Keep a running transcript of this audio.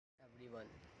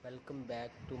Welcome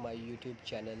back to my YouTube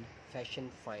channel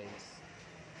Fashion Finds,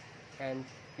 and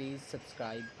please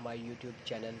subscribe my YouTube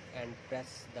channel and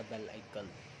press the bell icon.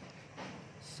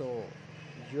 So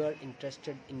you are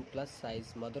interested in plus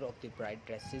size mother of the bride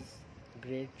dresses?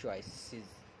 Great choices.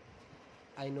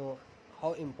 I know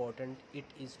how important it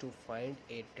is to find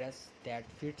a dress that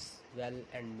fits well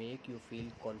and make you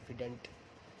feel confident.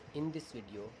 In this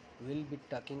video, we'll be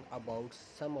talking about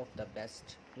some of the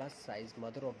best plus size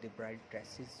mother of the bride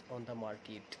dresses on the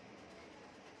market.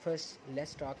 First,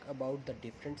 let's talk about the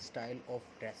different style of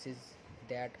dresses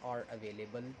that are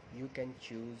available. You can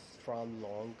choose from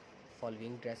long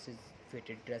following dresses,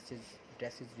 fitted dresses,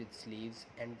 dresses with sleeves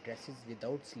and dresses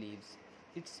without sleeves.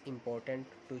 It's important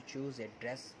to choose a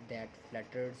dress that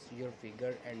flatters your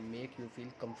figure and make you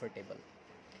feel comfortable.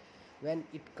 When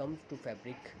it comes to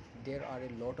fabric, there are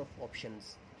a lot of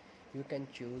options. You can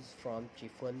choose from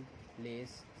chiffon,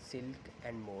 lace, silk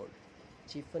and more.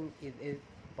 Chiffon is a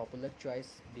popular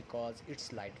choice because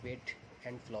it's lightweight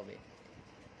and flowy,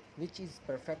 which is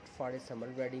perfect for a summer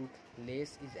wedding.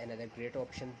 Lace is another great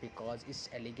option because it's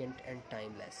elegant and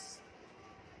timeless.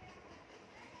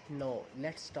 Now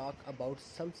let's talk about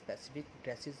some specific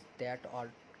dresses that are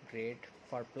great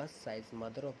for plus size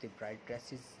mother of the bride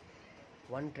dresses.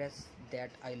 One dress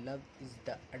that I love is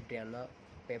the Adriana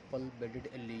Papal beaded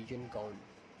illusion gown.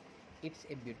 It's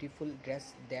a beautiful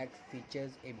dress that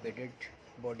features a beaded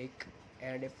bodice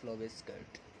and a flowy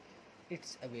skirt.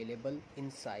 It's available in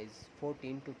size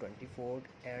 14 to 24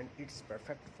 and it's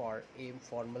perfect for a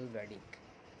formal wedding.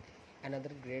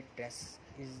 Another great dress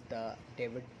is the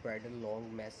David bridal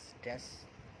long mesh dress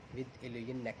with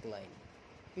illusion neckline.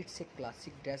 It's a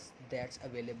classic dress that's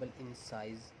available in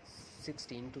size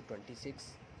 16 to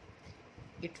 26.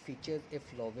 It features a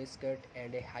flowy skirt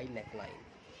and a high neckline,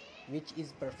 which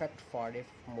is perfect for a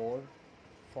more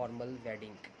formal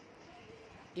wedding.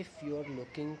 If you're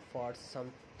looking for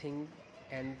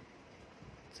and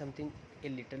something a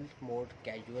little more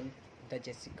casual, the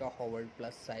Jessica Howard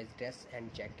plus size dress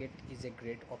and jacket is a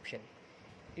great option.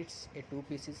 It's a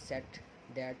two-piece set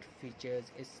that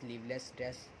features a sleeveless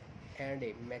dress and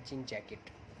a matching jacket.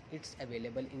 It's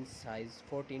available in size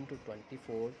 14 to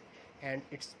 24 and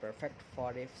it's perfect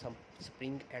for a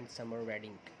spring and summer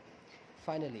wedding.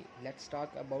 Finally, let's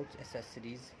talk about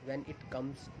accessories. When it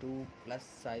comes to plus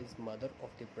size mother of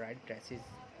the bride dresses,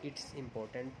 it's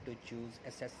important to choose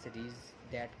accessories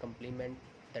that complement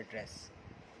the dress.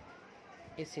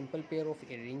 A simple pair of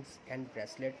earrings and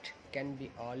bracelet can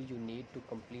be all you need to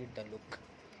complete the look.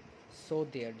 So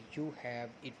there you have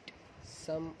it,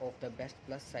 some of the best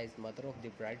plus size mother of the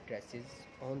bride dresses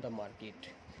on the market.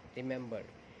 Remember,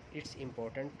 it's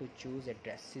important to choose a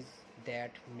dresses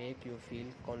that make you feel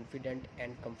confident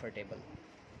and comfortable.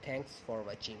 Thanks for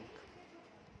watching.